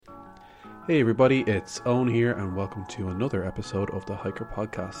Hey everybody, it's Owen here and welcome to another episode of the Hiker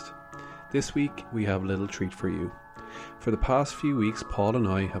Podcast. This week we have a little treat for you. For the past few weeks, Paul and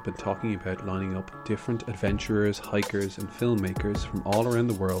I have been talking about lining up different adventurers, hikers and filmmakers from all around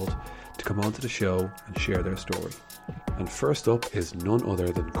the world to come onto the show and share their story. And first up is none other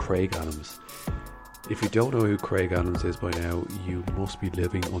than Kraig. If you don't know who Kraig is by now, you must be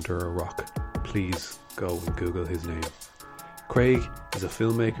living under a rock. Please go and Google his name. Kraig is a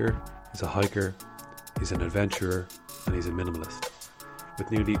filmmaker, he's a hiker, he's an adventurer, and he's a minimalist.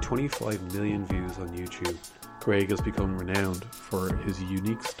 With nearly 25 million views on YouTube, Kraig has become renowned for his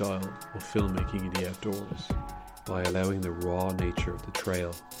unique style of filmmaking in the outdoors, by allowing the raw nature of the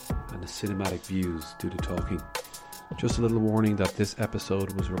trail and the cinematic views do the talking. Just a little warning that this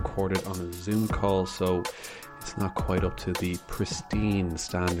episode was recorded on a Zoom call, so it's not quite up to the pristine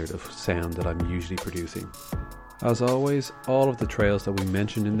standard of sound that I'm usually producing. As always, all of the trails that we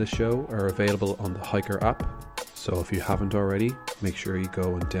mentioned in this show are available on the Hiker app, so if you haven't already, make sure you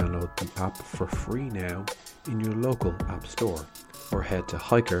go and download the app for free now in your local app store, or head to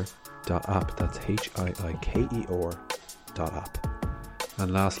hiker.app, that's HIIKER.app.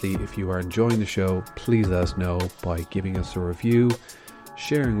 And lastly, if you are enjoying the show, please let us know by giving us a review,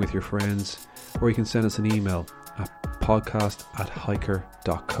 sharing with your friends, or you can send us an email at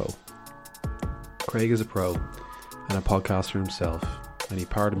podcast@hiker.co. Kraig is a pro and a podcaster himself, and he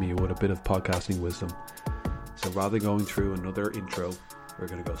parted me with a bit of podcasting wisdom. So rather than going through another intro, we're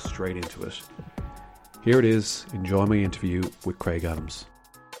going to go straight into it. Here it is. Enjoy my interview with Kraig Adams.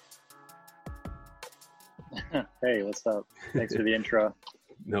 Hey, what's up? Thanks for the intro.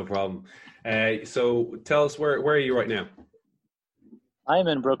 No problem. So tell us, where are you right now? I'm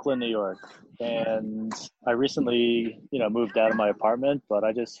in Brooklyn, New York, and I recently, moved out of my apartment, but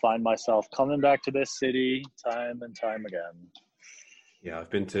I just find myself coming back to this city time and time again. Yeah, I've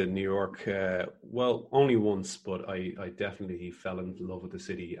been to New York, well, only once, but I definitely fell in love with the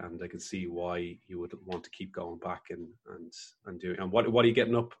city, and I could see why you would want to keep going back and doing. And what are you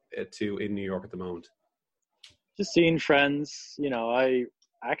getting up to in New York at the moment? Just seeing friends. I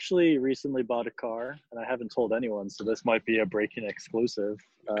actually recently bought a car, and I haven't told anyone, so this might be a break-in exclusive.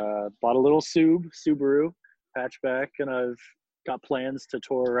 Bought a little Subaru hatchback, and I've got plans to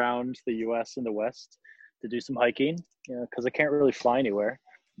tour around the U.S. and the West to do some hiking, because I can't really fly anywhere.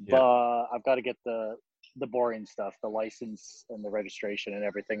 Yeah. But I've got to get the boring stuff, the license and the registration and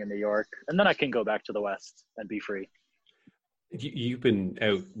everything in New York, and then I can go back to the West and be free. You've been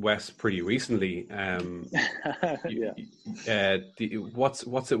out west pretty recently. Yeah. What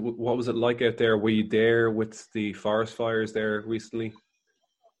was it like out there? Were you there with the forest fires there recently?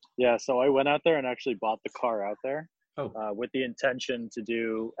 Yeah, so I went out there and actually bought the car out there. With the intention to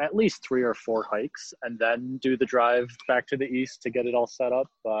do at least 3 or 4 hikes and then do the drive back to the east to get it all set up.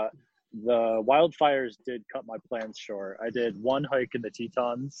 But the wildfires did cut my plans short. I did 1 hike in the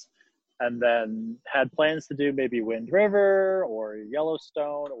Tetons, and then had plans to do maybe Wind River or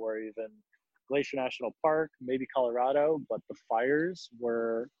Yellowstone or even Glacier National Park, maybe Colorado, but the fires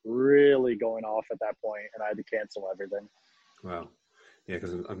were really going off at that point, and I had to cancel everything. Wow. Yeah,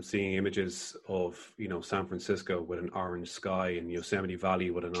 because I'm seeing images of, San Francisco with an orange sky and Yosemite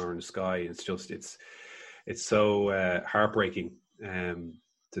Valley with an orange sky. It's so heartbreaking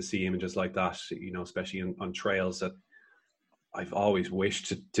to see images like that, especially on trails that I've always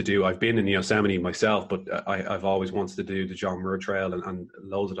wished to do. I've been in Yosemite myself, but I've always wanted to do the John Muir Trail and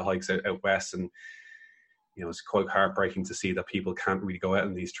loads of the hikes out west. And, it's quite heartbreaking to see that people can't really go out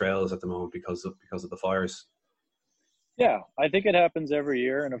on these trails at the moment because of the fires. Yeah, I think it happens every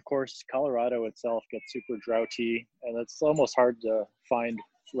year. And of course, Colorado itself gets super droughty, and it's almost hard to find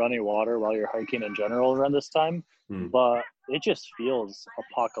running water while you're hiking in general around this time. But it just feels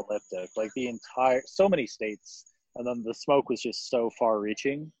apocalyptic, like so many states. And then the smoke was just so far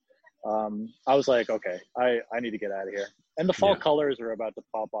reaching. I was like, okay, I need to get out of here. And the fall colors are about to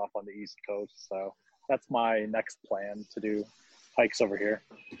pop off on the East Coast. So that's my next plan, to do hikes over here.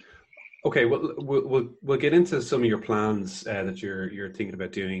 Okay, well, we'll get into some of your plans that you're thinking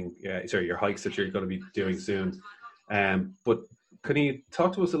about doing. Your hikes that you're going to be doing soon. But can you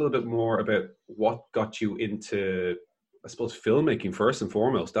talk to us a little bit more about what got you into, I suppose, filmmaking first and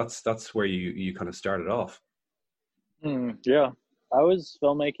foremost? That's where you kind of started off. Yeah, I was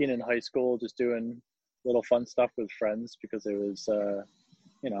filmmaking in high school, just doing little fun stuff with friends because it was,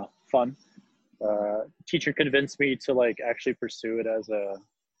 fun. Teacher convinced me to actually pursue it as a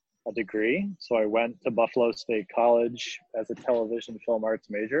degree. So I went to Buffalo State College as a television film arts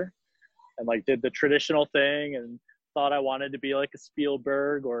major, and did the traditional thing and thought I wanted to be like a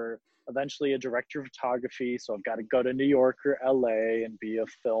Spielberg or eventually a director of photography. So I've got to go to New York or LA and be a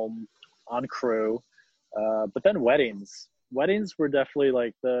film on crew. But then weddings. Weddings were definitely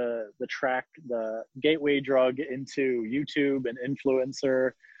like the gateway drug into YouTube and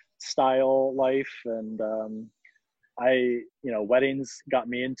influencer style life. And weddings got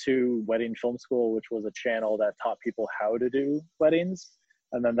me into Wedding Film School, which was a channel that taught people how to do weddings.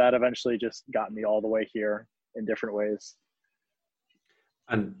 And then that eventually just got me all the way here in different ways.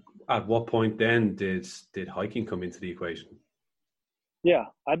 And at what point then did hiking come into the equation? Yeah,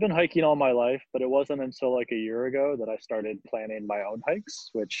 I've been hiking all my life, but it wasn't until like a year ago that I started planning my own hikes,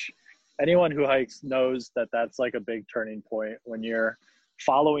 which anyone who hikes knows that that's like a big turning point when you're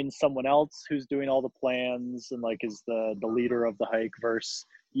following someone else who's doing all the plans and like is the leader of the hike versus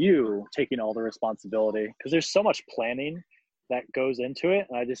you taking all the responsibility, because there's so much planning that goes into it,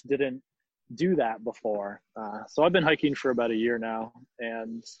 and I just didn't do that before. So I've been hiking for about a year now,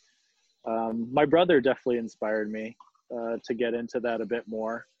 and my brother definitely inspired me to get into that a bit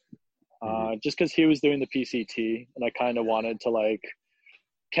more, just because he was doing the PCT, and I kind of wanted to like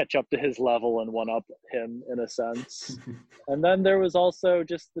catch up to his level and one up him in a sense. And then there was also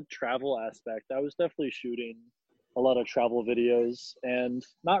just the travel aspect. I was definitely shooting a lot of travel videos and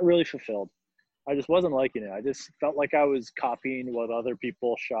not really fulfilled. I just wasn't liking it. I just felt like I was copying what other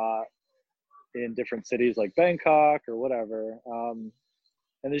people shot in different cities like Bangkok or whatever. And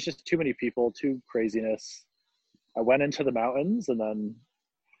there's just too many people, too craziness. I went into the mountains and then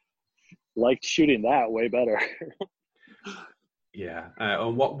liked shooting that way better. Yeah.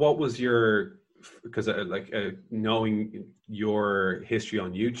 And what was your, because knowing your history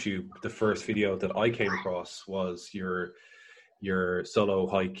on YouTube, the first video that I came across was your solo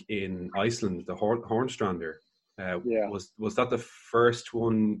hike in Iceland, the Hornstrander. Yeah. Was that the first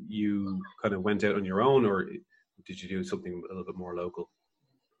one you kind of went out on your own, or did you do something a little bit more local?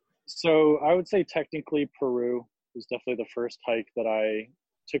 So I would say technically Peru was definitely the first hike that I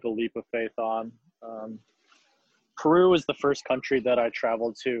took a leap of faith on. Peru was the first country that I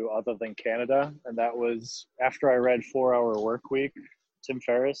traveled to other than Canada, and that was after I read 4 Hour Workweek. Tim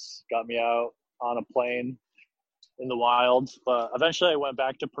Ferriss got me out on a plane in the wild, but eventually I went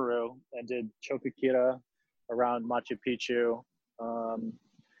back to Peru and did Choqquequirá around Machu Picchu.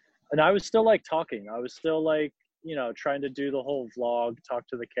 And I was still like talking. I was still like, trying to do the whole vlog, talk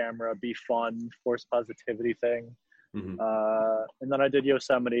to the camera, be fun, force positivity thing. Mm-hmm. And then I did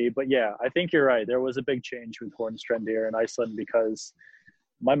Yosemite. But yeah, I think you're right. There was a big change with Hornstrandir in Iceland because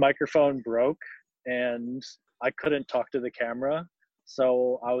my microphone broke and I couldn't talk to the camera.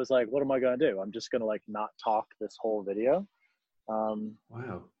 So I was like, what am I going to do? I'm just going to like not talk this whole video.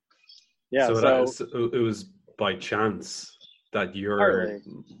 Wow. Yeah. So it was by chance that you're...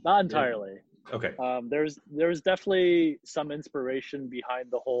 Not entirely. Yeah. Okay. There's definitely some inspiration behind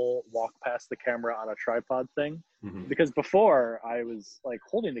the whole walk past the camera on a tripod thing, mm-hmm. because before I was like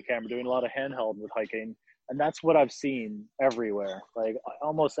holding the camera, doing a lot of handheld with hiking, and that's what I've seen everywhere. Like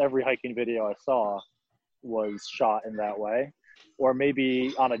almost every hiking video I saw was shot in that way, or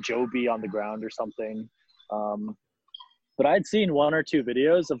maybe on a Joby on the ground or something. But I'd seen 1 or 2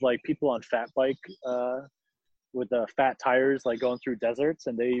 videos of like people on fat bike with the fat tires, like going through deserts,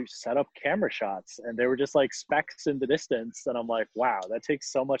 and they set up camera shots and they were just like specks in the distance. And I'm like, wow, that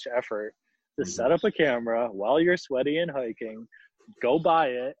takes so much effort to set up a camera while you're sweaty and hiking, go buy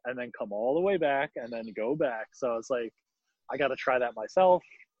it, and then come all the way back and then go back. So it's like, I got to try that myself.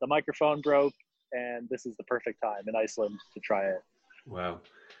 The microphone broke, and this is the perfect time in Iceland to try it. Wow.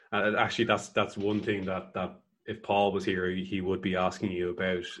 Actually, that's one thing that if Paul was here, he would be asking you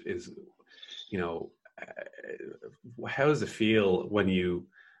about is, how does it feel when you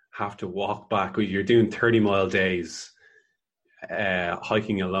have to walk back? You're doing 30-mile days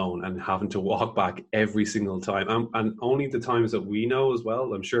hiking alone and having to walk back every single time. And only the times that we know as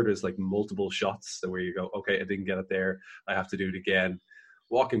well. I'm sure there's like multiple shots where you go, okay, I didn't get it there, I have to do it again.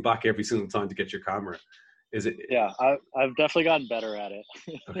 Walking back every single time to get your camera. Is it? Yeah, I've definitely gotten better at it.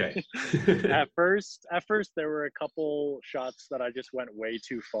 Okay. At first, there were a couple shots that I just went way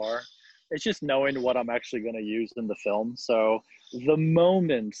too far. It's just knowing what I'm actually going to use in the film. So the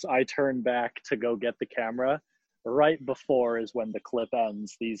moment I turn back to go get the camera, right before is when the clip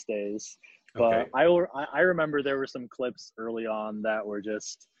ends these days. But okay. I remember there were some clips early on that were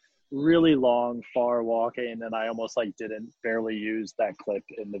just really long, far walking, and I almost like didn't barely use that clip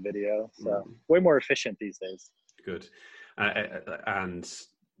in the video. So way more efficient these days. Good. And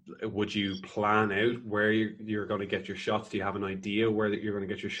would you plan out where you're going to get your shots? Do you have an idea where you're going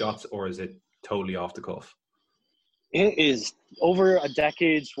to get your shots, or is it totally off the cuff? It is over a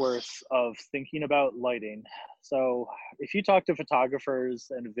decade's worth of thinking about lighting. So if you talk to photographers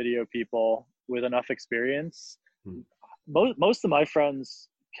and video people with enough experience, most of my friends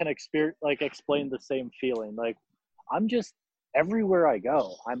can explain the same feeling. Like, I'm just, everywhere I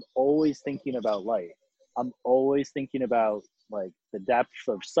go, I'm always thinking about light. I'm always thinking about like the depth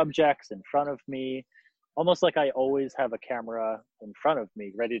of subjects in front of me, almost like I always have a camera in front of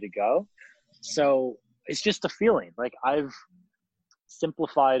me ready to go. So it's just a feeling. Like, I've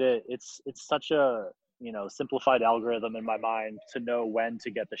simplified it. It's such a, you know, simplified algorithm in my mind to know when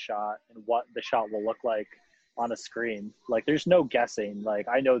to get the shot and what the shot will look like on a screen. Like, there's no guessing. Like,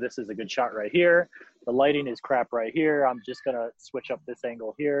 I know this is a good shot right here. The lighting is crap right here. I'm just going to switch up this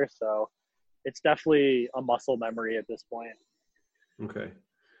angle here. So it's definitely a muscle memory at this point. Okay.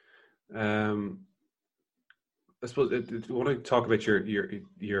 I suppose I want to talk about your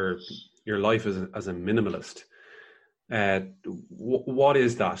life as a minimalist. What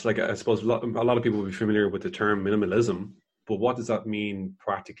is that? Like, I suppose a lot of people will be familiar with the term minimalism, but what does that mean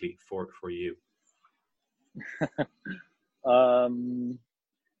practically for you?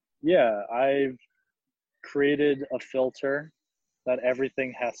 Yeah, I've created a filter that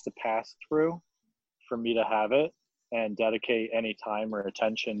everything has to pass through for me to have it and dedicate any time or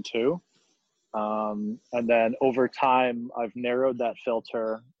attention to. And then over time, I've narrowed that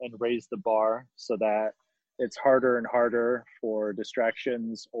filter and raised the bar so that it's harder and harder for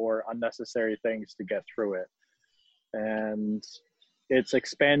distractions or unnecessary things to get through it. And it's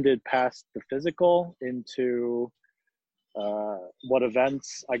expanded past the physical into what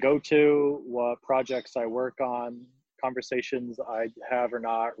events I go to, what projects I work on, conversations I have or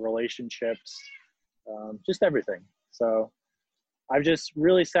not, relationships, just everything. So I've just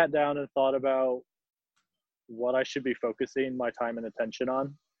really sat down and thought about what I should be focusing my time and attention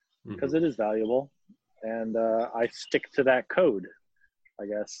on, because it is valuable. And I stick to that code, I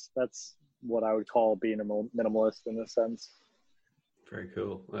guess. That's what I would call being a minimalist in a sense. Very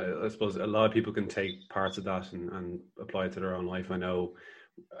cool. I suppose a lot of people can take parts of that and apply it to their own life. I know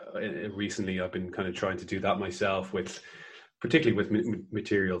recently I've been kind of trying to do that myself, particularly with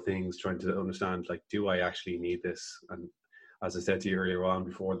material things, trying to understand, like, do I actually need this? And as I said to you earlier on,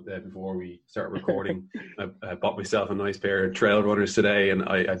 before we start recording, I bought myself a nice pair of trail runners today, and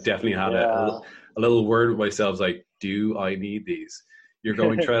I definitely had a little word with myself, like, do I need these? You're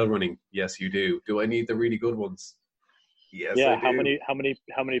going trail running? Yes, you do. Do I need the really good ones? Yes, yeah. I do.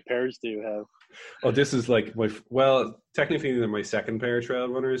 How many pairs do you have? Oh, this is like technically they're my second pair of trail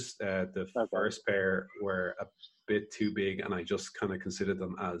runners. The first pair were a bit too big, and I just kind of considered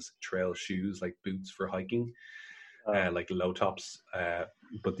them as trail shoes, like boots for hiking, like low tops.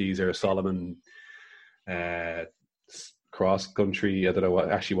 But these are Solomon cross country. I don't know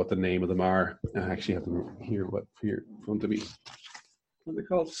what the name of them are. I actually have them here in front of me. What are they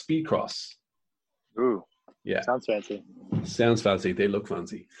called? Speed Cross. Ooh. Yeah. Sounds fancy. Sounds fancy. They look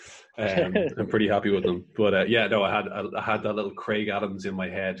fancy. I'm pretty happy with them. But I had that little Kraig Adams in my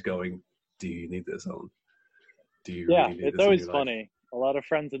head going, do you need this on? Do you really need this? It's always funny. A lot of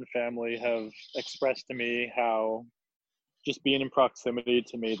friends and family have expressed to me how just being in proximity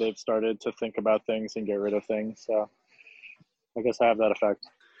to me, they've started to think about things and get rid of things. So I guess I have that effect.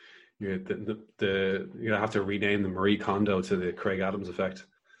 Yeah, you're gonna have to rename the Marie Kondo to the Kraig Adams effect.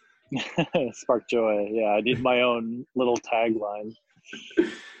 Spark joy. Yeah, I need my own little tagline.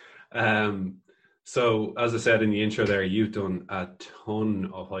 So as I said in the intro there, you've done a ton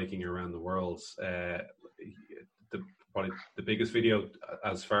of hiking around the world. Probably the biggest video,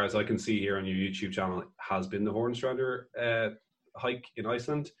 as far as I can see here on your YouTube channel, has been the Hornstrander hike in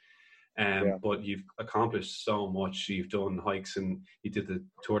Iceland. But you've accomplished so much. You've done hikes, and you did the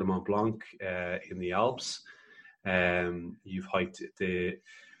Tour de Mont Blanc in the Alps. You've hiked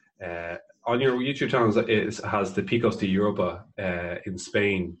on your YouTube channel, it has the Picos de Europa in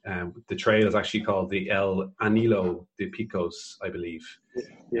Spain. The trail is actually called the El Anillo de Picos, I believe,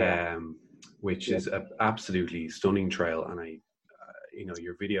 which is an absolutely stunning trail. And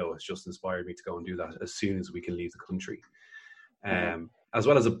your video has just inspired me to go and do that as soon as we can leave the country. As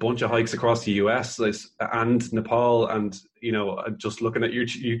well as a bunch of hikes across the US and Nepal, and just looking at your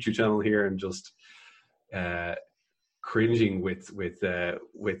YouTube channel here and just cringing with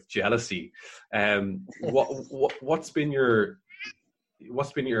jealousy. What's been your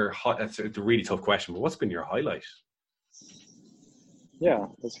it's a really tough question, but what's been your highlight? Yeah,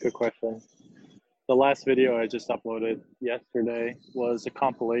 that's a good question. The last video I just uploaded yesterday was a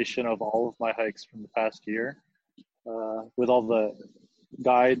compilation of all of my hikes from the past year, with all the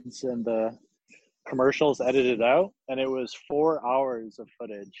guides and the commercials edited out, and it was 4 hours of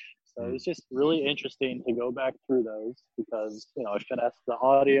footage. So it was just really interesting to go back through those because, I finessed the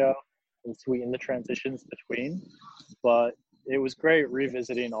audio and sweetened the transitions between. But it was great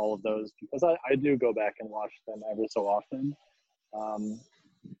revisiting all of those because I do go back and watch them ever so often.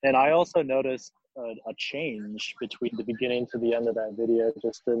 And I also noticed a change between the beginning to the end of that video,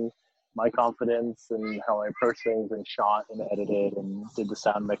 just in my confidence and how I approached things and shot and edited and did the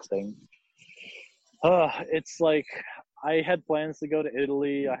sound mixing. It's like I had plans to go to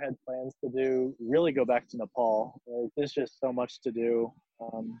Italy. I had plans to really go back to Nepal. There's just so much to do.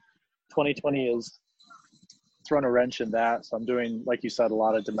 2020 has thrown a wrench in that. So I'm doing, like you said, a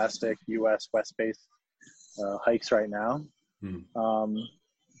lot of domestic US West-based hikes right now.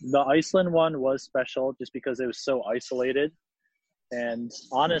 The Iceland one was special just because it was so isolated and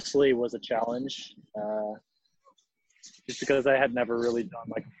honestly was a challenge. Just because I had never really done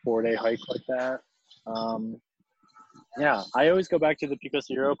like a 4-day hike like that. Yeah, I always go back to the Picos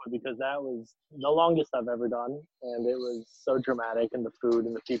de Europa because that was the longest I've ever done, and it was so dramatic, and the food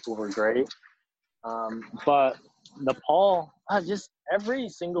and the people were great. But Nepal, just every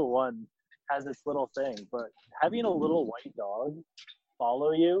single one has this little thing, but having a little white dog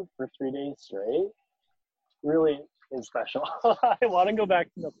follow you for 3 days straight really is special. I want to go back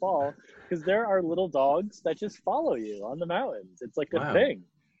to Nepal because there are little dogs that just follow you on the mountains. It's like a thing.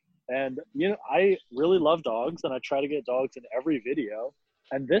 And, I really love dogs, and I try to get dogs in every video.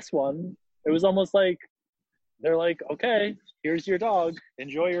 And this one, it was almost like, they're like, okay, here's your dog.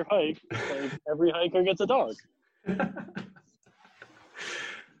 Enjoy your hike. Like, every hiker gets a dog.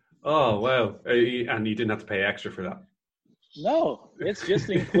 Oh, wow. And you didn't have to pay extra for that? No, it's just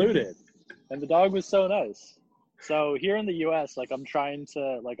included. And the dog was so nice. So here in the US,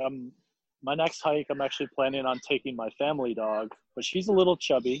 my next hike, I'm actually planning on taking my family dog, but she's a little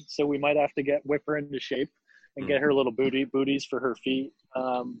chubby, so we might have to whip her into shape and get her little booties for her feet.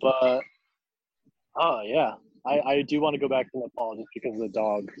 I do want to go back to Nepal just because of the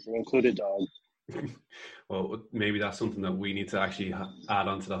dog, the included dog. Well, maybe that's something that we need to actually add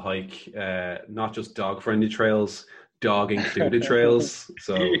onto the hike. Not just dog-friendly trails, dog-included trails.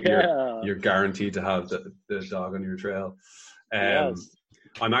 So you're guaranteed to have the dog on your trail. Yes.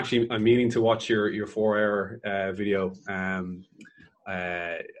 I'm meaning to watch your 4-hour video.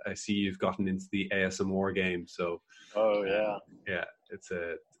 I see you've gotten into the ASMR game, so it's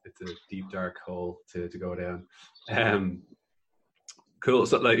a deep dark hole to go down. Cool.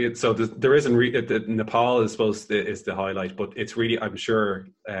 So there isn't Nepal is is the highlight, but it's really, I'm sure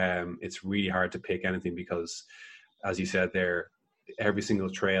it's really hard to pick anything because, as you said there, every single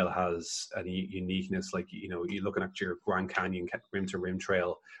trail has a uniqueness. Like, you're looking at your Grand Canyon rim to rim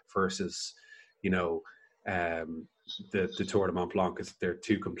trail versus, the Tour de Mont Blanc. They're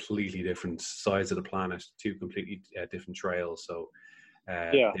two completely different sides of the planet, two completely different trails. So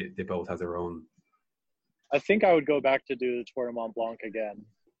they both have their own. I think I would go back to do the Tour de Mont Blanc again.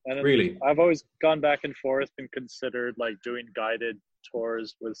 And really, I've always gone back and forth and considered like doing guided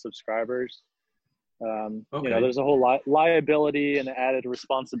tours with subscribers. There's a whole liability and added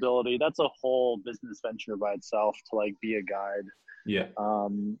responsibility. That's a whole business venture by itself to like be a guide. Yeah.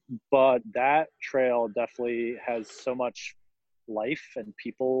 But that trail definitely has so much life and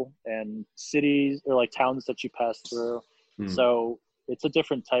people and cities or like towns that you pass through. So it's a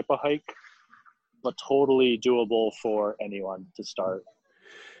different type of hike, but totally doable for anyone to start.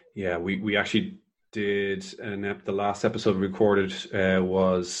 Yeah, we actually did, the last episode we recorded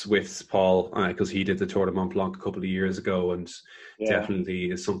was with Paul because he did the Tour de Mont Blanc a couple of years ago, and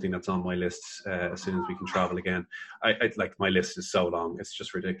definitely is something that's on my list as soon as we can travel again. I like, my list is so long, it's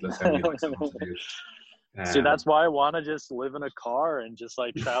just ridiculous how many things I want to do. See, that's why I want to just live in a car and just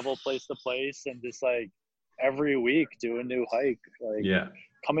like travel place to place and just like every week do a new hike. Like,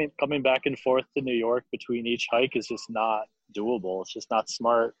 coming back and forth to New York between each hike is just not doable. It's just not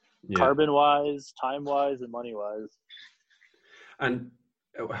smart, carbon wise, time wise, and money wise. And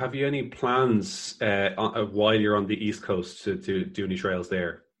have you any plans while you're on the East Coast to do any trails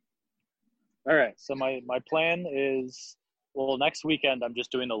there? All right. So my plan is, next weekend I'm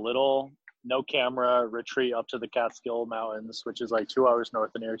just doing a little no camera retreat up to the Catskill Mountains, which is like 2 hours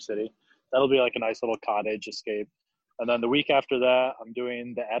north of New York City. That'll be like a nice little cottage escape. And then the week after that, I'm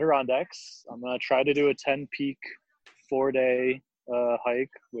doing the Adirondacks. I'm going to try to do a 10-peak 4-day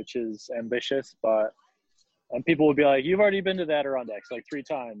hike, which is ambitious, and people will be like, you've already been to the Adirondacks like 3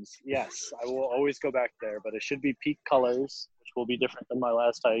 times. Yes, I will always go back there, but it should be peak colors, which will be different than my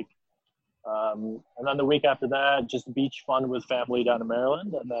last hike. And then the week after that, just beach fun with family down in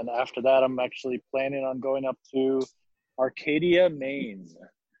Maryland. And then after that, I'm actually planning on going up to Arcadia, Maine,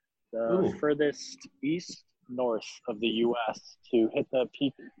 the furthest north of the U.S. to hit the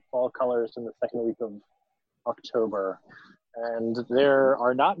peak fall colors in the second week of October. And there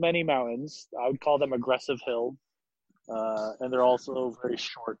are not many mountains. I would call them aggressive hills. And they're also very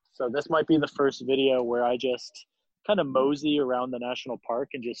short. So this might be the first video where I just kind of mosey around the national park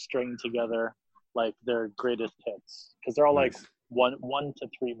and just string together like their greatest hits, because they're all like Nice. 1 to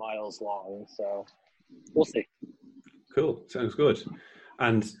 3 miles long. So we'll see. Cool. Sounds good.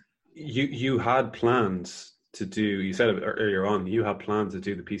 And you had plans to do, you said it earlier on, you had plans to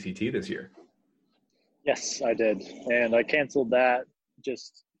do the PCT this year. Yes, I did. And I canceled that,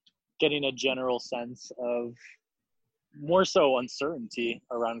 just getting a general sense of more so uncertainty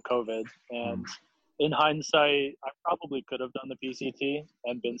around COVID. And in hindsight, I probably could have done the PCT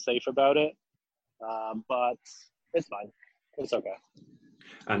and been safe about it. But it's fine. It's okay.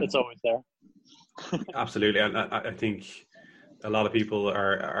 And it's always there. Absolutely. And I think a lot of people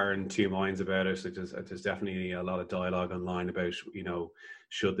are in two minds about it. There's definitely a lot of dialogue online about, you know,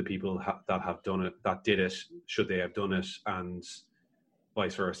 should the people that have done it, that did it, should they have done it, and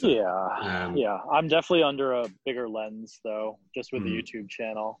vice versa. Yeah. I'm definitely under a bigger lens, though, just with the YouTube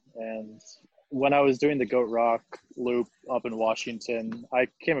channel. And when I was doing the Goat Rock loop up in Washington, I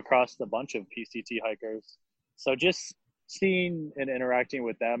came across a bunch of PCT hikers. So just seeing and interacting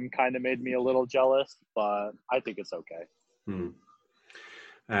with them kind of made me a little jealous, but I think it's okay.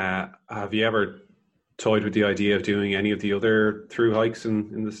 Have you ever toyed with the idea of doing any of the other through hikes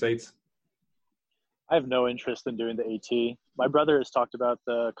in the States? I have no interest in doing the AT. My brother has talked about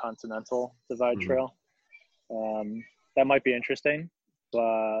the Continental Divide Trail. That might be interesting,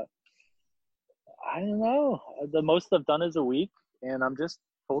 but I don't know. The most I've done is a week, and I'm just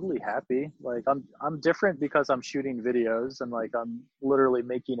totally happy. Like I'm different because I'm shooting videos and like I'm literally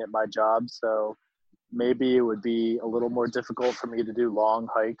making it my job. So maybe it would be a little more difficult for me to do long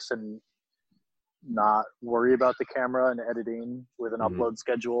hikes and not worry about the camera and editing with an upload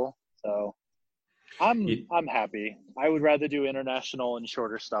schedule. So I'm happy. I would rather do international and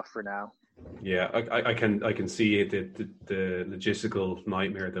shorter stuff for now. Yeah, I can see the logistical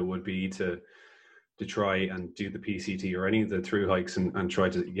nightmare that would be to try and do the PCT or any of the through hikes and try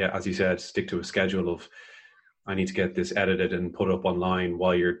to, as you said, stick to a schedule of, I need to get this edited and put up online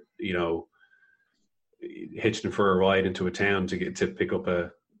while you're, you know, hitching for a ride into a town to pick up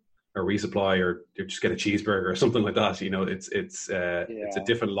a resupply or just get a cheeseburger or something like that. You know, it's a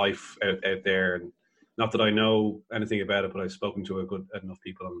different life out there, and not that I know anything about it, but I've spoken to enough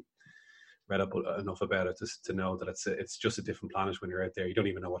people and read up enough about it to know that it's just a different planet when you're out there. You don't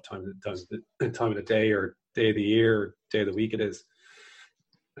even know what time of the day or day of the year or day of the week it is.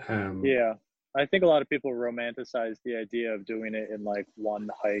 I think a lot of people romanticize the idea of doing it in like one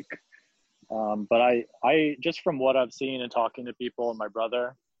hike. But I just from what I've seen and talking to people and my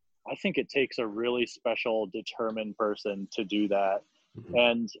brother, I think it takes a really special, determined person to do that.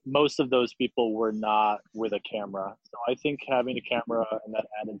 And most of those people were not with a camera. So I think having a camera and that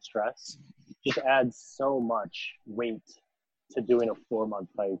added stress just adds so much weight to doing a 4-month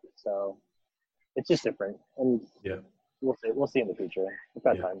hike. So it's just different. And we'll see in the future. It's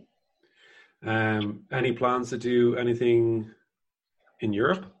that time. Any plans to do anything in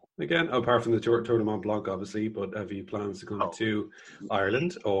Europe again, apart from the Tour de Mont Blanc, obviously, but have you plans to come to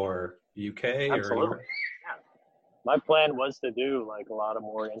Ireland or UK? Absolutely. Or my plan was to do like a lot of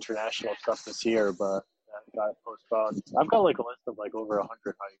more international stuff this year, but that got postponed. I've got like a list of like over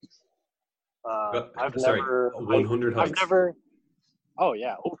 100 hikes. 100 hikes. Over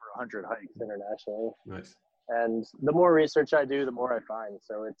 100 hikes internationally. Nice. And the more research I do, the more I find.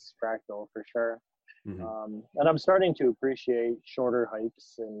 So it's fractal for sure. And I'm starting to appreciate shorter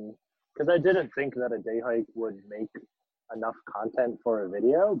hikes, and because I didn't think that a day hike would make enough content for a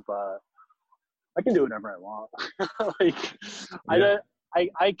video, but I can do whatever I want.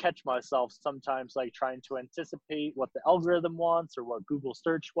 I catch myself sometimes like trying to anticipate what the algorithm wants or what Google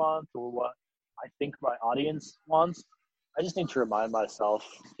search wants or what I think my audience wants. I just need to remind myself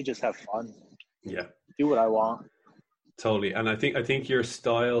to just have fun. Yeah. Do what I want. Totally. And I think your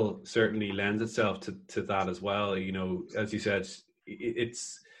style certainly lends itself to that as well. You know, as you said,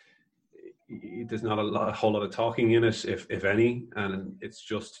 there's not a whole lot of talking in it, if any, and it's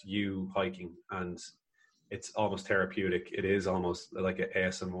just you hiking, and it's almost therapeutic. It is almost like an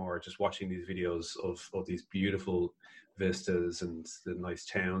ASMR, just watching these videos of these beautiful vistas and the nice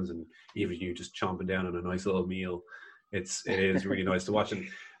towns, and even you just chomping down on a nice little meal. It is really nice to watch. And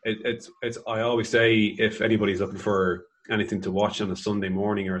it's I always say, if anybody's looking for anything to watch on a Sunday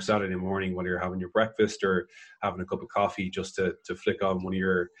morning or a Saturday morning while you're having your breakfast or having a cup of coffee, just to flick on one of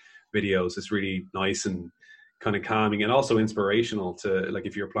your videos, it's really nice and kind of calming and also inspirational to, like,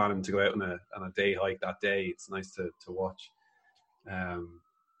 if you're planning to go out on a day hike that day, it's nice to watch.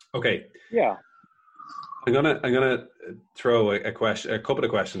 Okay. Yeah. I'm gonna throw a couple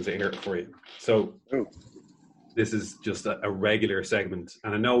of questions in here for you. So this is just a regular segment,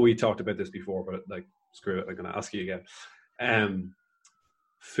 and I know we talked about this before, but like, screw it, I'm going to ask you again.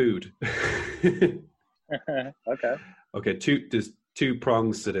 Food. Okay. Okay, there's two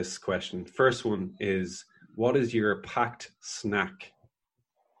prongs to this question. First one is, what is your packed snack?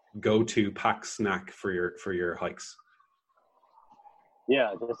 Go-to packed snack for your hikes?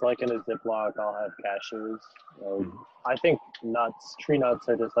 Yeah, just like in a Ziploc, I'll have cashews. I think tree nuts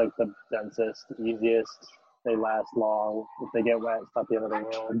are just like the densest, easiest. They last long. If they get wet, it's not the end of the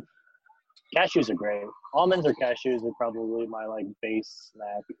world. Cashews are great. Almonds or cashews are probably my like base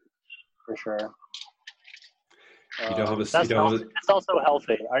snack for sure. It's also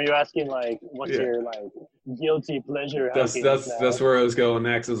healthy. Are you asking like what's your like guilty pleasure hiking snack? That's where I was going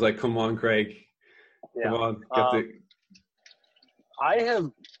next. I was like, come on, Kraig. Yeah. Come on,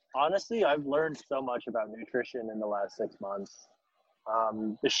 I've learned so much about nutrition in the last 6 months.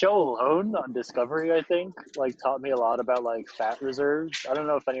 The show alone on Discovery, I think, like taught me a lot about like fat reserves. I don't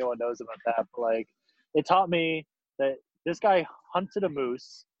know if anyone knows about that, but like it taught me that this guy hunted a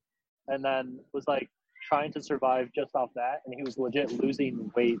moose and then was like trying to survive just off that, and he was legit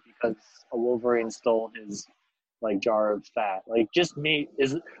losing weight because a wolverine stole his like jar of fat. Like just meat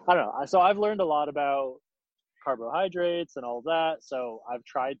is, I don't know. So I've learned a lot about carbohydrates and all that, so I've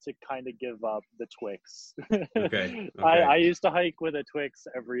tried to kind of give up the Twix. Okay. I used to hike with a Twix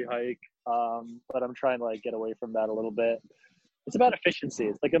every hike, but I'm trying to like get away from that a little bit. It's about efficiency.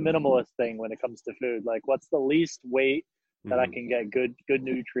 It's like a minimalist thing when it comes to food. Like, what's the least weight that I can get good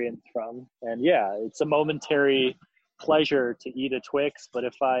nutrients from? And yeah, it's a momentary pleasure to eat a Twix, but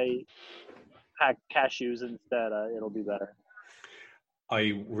if I pack cashews instead, it'll be better.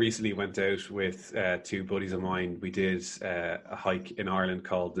 I recently went out with two buddies of mine. We did a hike in Ireland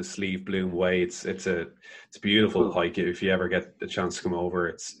called the Slieve Bloom Way. It's a beautiful hike. If you ever get the chance to come over,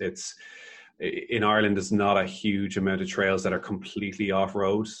 it's in Ireland. There's not a huge amount of trails that are completely off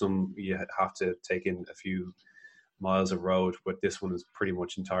road. Some you have to take in a few miles of road, but this one is pretty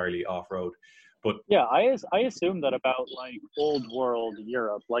much entirely off road. But yeah, I assume that about like old world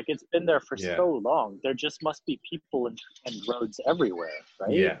Europe, like it's been there for so long. There just must be people and roads everywhere,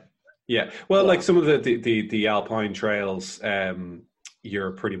 right? Yeah. Well, like some of the Alpine trails,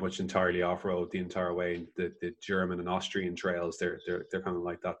 you're pretty much entirely off road the entire way. The German and Austrian trails, they're kind of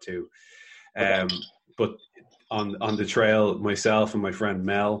like that too. But on the trail, myself and my friend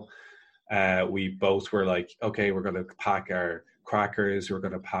Mel, we both were like, okay, we're going to pack our crackers, we're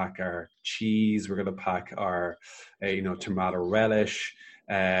going to pack our cheese, we're going to pack our tomato relish,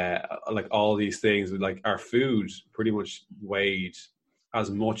 like all these things. Like our food pretty much weighed as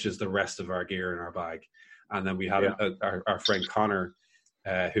much as the rest of our gear in our bag. And then we had our friend Connor,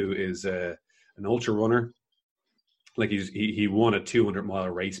 who is an ultra runner. Like he won a 200-mile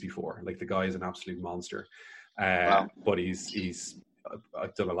race before. Like the guy is an absolute monster. Wow. But he's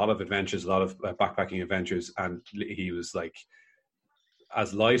I've done a lot of adventures, a lot of backpacking adventures, and he was like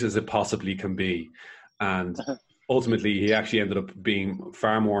as light as it possibly can be. And ultimately, he actually ended up being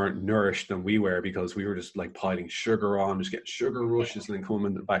far more nourished than we were, because we were just like piling sugar on, just getting sugar rushes and then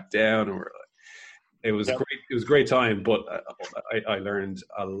coming back down. And it was great. It was a great time, but I learned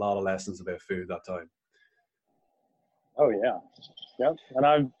a lot of lessons about food that time. Oh yeah, yep. And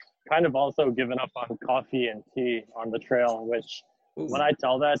I've kind of also given up on coffee and tea on the trail, which when I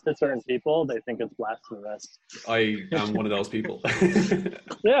tell that to certain people, they think it's blasphemous. I am one of those people.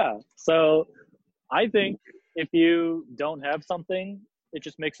 Yeah. So I think if you don't have something, it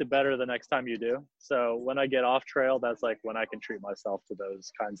just makes it better the next time you do. So when I get off trail, that's like when I can treat myself to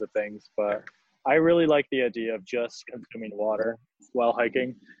those kinds of things. But I really like the idea of just consuming water while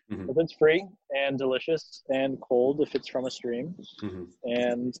hiking. If it's free and delicious and cold, if it's from a stream.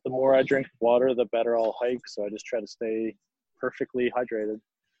 And the more I drink water, the better I'll hike. So I just try to stay perfectly hydrated.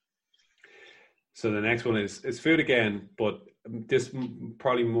 So the next one is food again, but this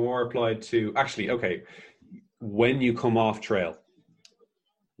probably more applied to, actually, okay, when you come off trail,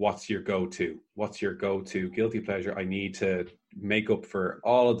 what's your go-to? What's your go-to guilty pleasure? I need to make up for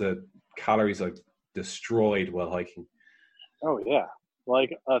all of the calories I've destroyed while hiking. Oh yeah,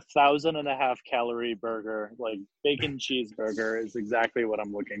 like 1,500 calorie burger, like bacon cheeseburger is exactly what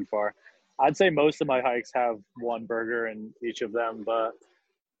I'm looking for. I'd say most of my hikes have one burger in each of them, but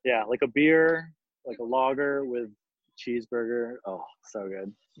yeah, like a beer, like a lager with cheeseburger. Oh, so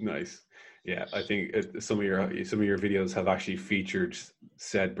good. Nice. Yeah, I think some of your videos have actually featured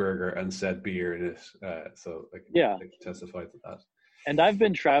said burger and said beer in it. So I can testify to that. And I've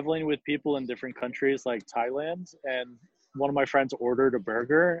been traveling with people in different countries like Thailand, and one of my friends ordered a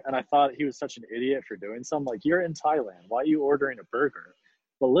burger, and I thought he was such an idiot for doing something. Like, you're in Thailand, why are you ordering a burger?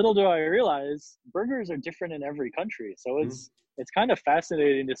 But little do I realize, burgers are different in every country. So it's kind of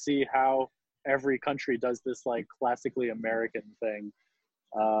fascinating to see how every country does this like classically American thing.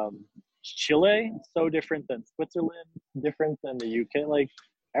 Chile, so different than Switzerland, different than the UK. Like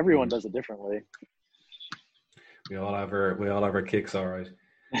everyone does it differently. We all have our kicks, all right.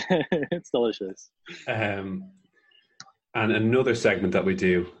 It's delicious. And another segment that we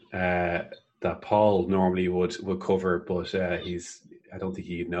do that Paul normally would cover, but I don't think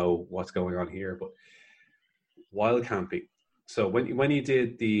he'd know what's going on here. But wild camping. So when you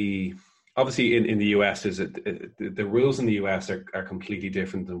did obviously in the US, the rules in the US are completely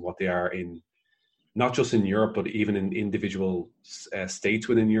different than what they are in, not just in Europe, but even in individual states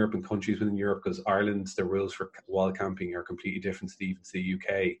within Europe and countries within Europe, because Ireland's, the rules for wild camping are completely different to even to the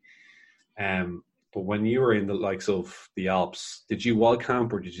UK. But when you were in the likes of the Alps, did you wild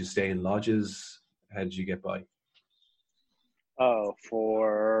camp or did you stay in lodges? How did you get by? Oh,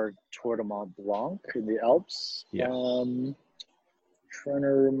 for Tour de Mont Blanc in the Alps? Yeah. Trying to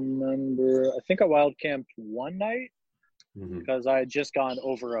remember. I think I wild camped one night because I had just gone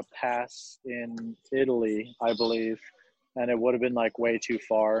over a pass in Italy, I believe, and it would have been like way too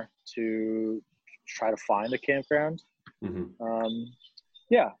far to try to find a campground.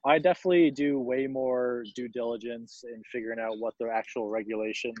 Yeah, I definitely do way more due diligence in figuring out what the actual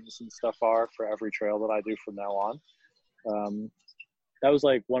regulations and stuff are for every trail that I do from now on. That was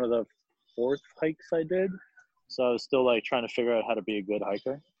like one of the fourth hikes I did. So I was still like trying to figure out how to be a good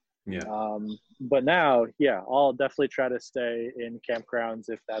hiker. Yeah. But now, yeah, I'll definitely try to stay in campgrounds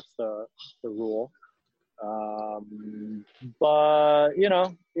if that's the rule. But you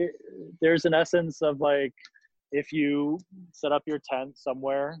know, there's an essence of like, if you set up your tent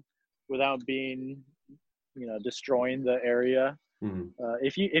somewhere without being, you know, destroying the area,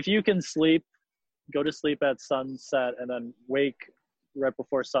 if you can go to sleep at sunset and then wake right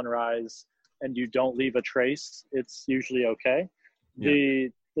before sunrise and you don't leave a trace, it's usually okay. Yeah.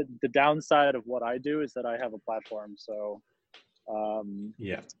 The downside of what I do is that I have a platform. So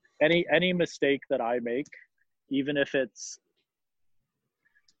any mistake that I make, even if it's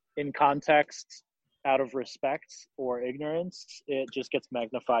in context out of respect or ignorance, it just gets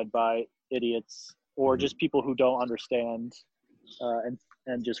magnified by idiots or just people who don't understand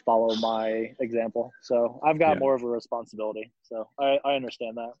and just follow my example. So I've got more of a responsibility. So I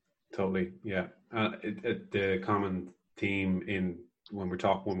understand that. Totally. Yeah. The common theme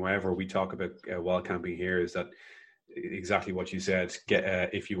whenever we talk about wild camping here is that exactly what you said.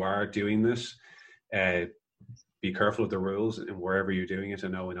 If you are doing this, be careful of the rules and wherever you're doing it. I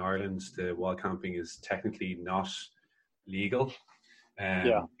know in Ireland, the wild camping is technically not legal.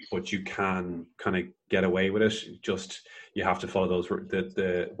 But you can kind of get away with it. Just you have to follow those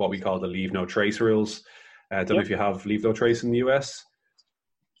the what we call the leave no trace rules. I don't know if you have leave no trace in the US.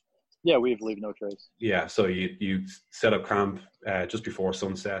 Yeah, we have leave no trace. Yeah, so you set up camp just before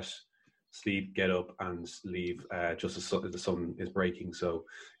sunset, sleep, get up, and leave just as the sun is breaking. So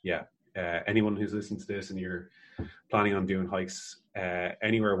yeah, anyone who's listening to this and you're planning on doing hikes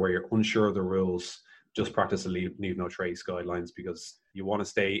anywhere where you're unsure of the rules, just practice the leave no trace guidelines, because you want to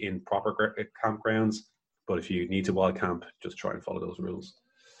stay in proper campgrounds. But if you need to wild camp, just try and follow those rules.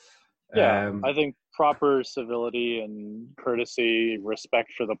 Yeah, I think proper civility and courtesy,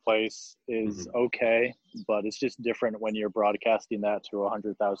 respect for the place is okay, but it's just different when you're broadcasting that to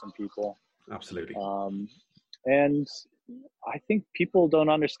 100,000 people. Absolutely. And I think people don't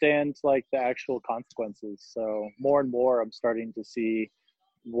understand like the actual consequences. So more and more I'm starting to see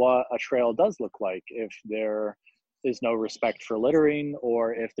what a trail does look like if there is no respect for littering,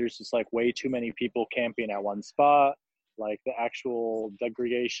 or if there's just like way too many people camping at one spot, like the actual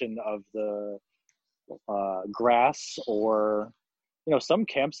degradation of the grass, or, you know, some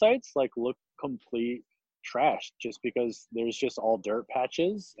campsites like look complete trash just because there's just all dirt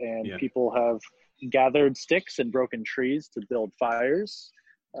patches and people have gathered sticks and broken trees to build fires.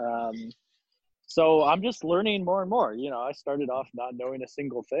 So I'm just learning more and more. You know, I started off not knowing a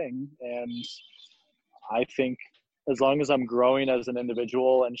single thing, and I think as long as I'm growing as an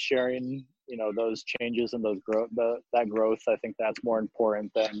individual and sharing, you know, those changes and that growth, I think that's more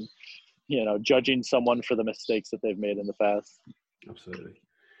important than, you know, judging someone for the mistakes that they've made in the past. Absolutely.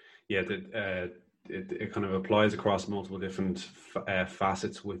 Yeah, it kind of applies across multiple different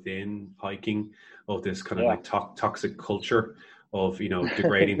facets within hiking, of this kind of like toxic culture of, you know,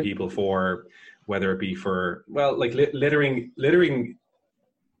 degrading people for, whether it be for, well, like littering,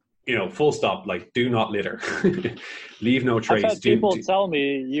 you know, full stop, like do not litter. Leave no trace. I've had people tell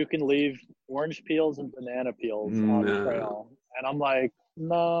me you can leave orange peels and banana peels on the trail, and I'm like,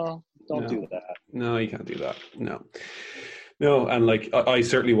 no, don't do that. No, you can't do that. No. No, and like I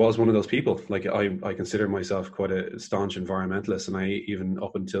certainly was one of those people. Like I consider myself quite a staunch environmentalist, and I even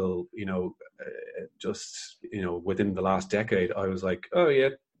up until just within the last decade, I was like, oh yeah,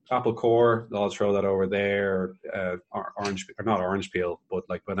 apple core, I'll throw that over there. Orange, or not orange peel, but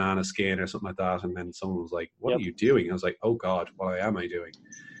like banana skin or something like that. And then someone was like, "What are you doing?" I was like, "Oh God, what am I doing?"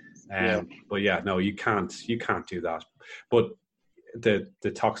 But yeah, no, you can't do that. But the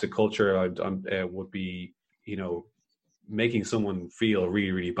toxic culture would be, making someone feel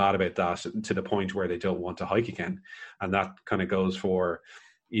really, really bad about that to the point where they don't want to hike again. And that kind of goes for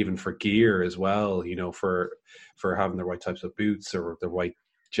even for gear as well, for having the right types of boots or the right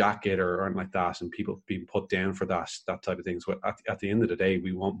jacket or anything like that, and people being put down for that type of things. But at the end of the day,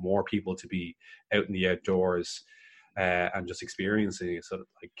 we want more people to be out in the outdoors and just experiencing it. So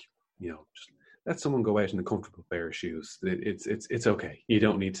like, just let someone go out in a comfortable pair of shoes. It's okay. You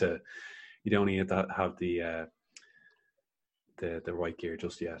don't need to have the right gear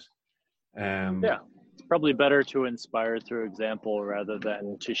just yet. It's probably better to inspire through example rather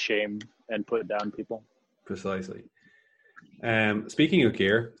than to shame and put down people. Precisely. Speaking of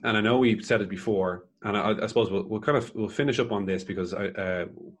gear, and I know we've said it before, and I suppose we'll finish up on this because we've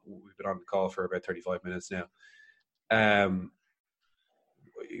been on the call for about 35 minutes now.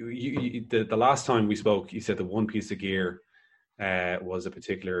 The last time we spoke, you said the one piece of gear was a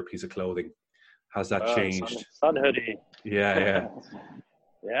particular piece of clothing. Has that changed? Sun hoodie. Yeah.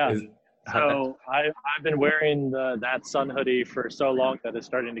 Yeah. So I've been wearing that sun hoodie for so long that it's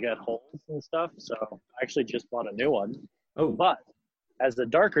starting to get holes and stuff. So I actually just bought a new one. Oh. But as a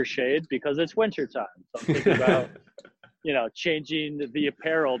darker shade because it's wintertime. So I'm thinking about, changing the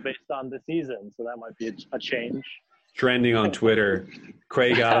apparel based on the season. So that might be a change. Trending on Twitter,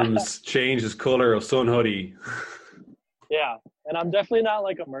 Kraig Adams changed his color of sun hoodie. Yeah, and I'm definitely not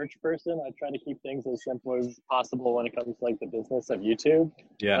like a merch person. I try to keep things as simple as possible when it comes to like the business of YouTube.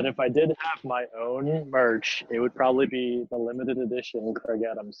 Yeah. But if I did have my own merch, it would probably be the limited edition Kraig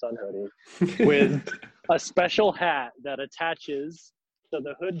Adams sun hoodie with a special hat that attaches so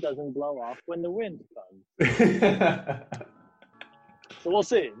the hood doesn't blow off when the wind comes. So we'll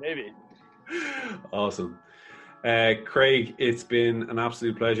see, maybe. Awesome. Kraig, it's been an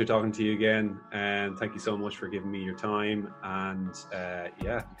absolute pleasure talking to you again, and thank you so much for giving me your time and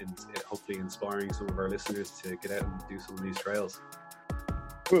hopefully inspiring some of our listeners to get out and do some of these trails.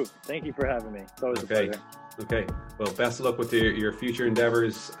 Ooh, thank you for having me. It's always a pleasure. Okay. Well, best of luck with your future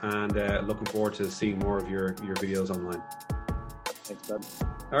endeavors, and looking forward to seeing more of your videos online. Thanks, bud.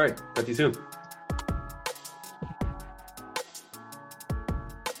 All right. Talk to you soon.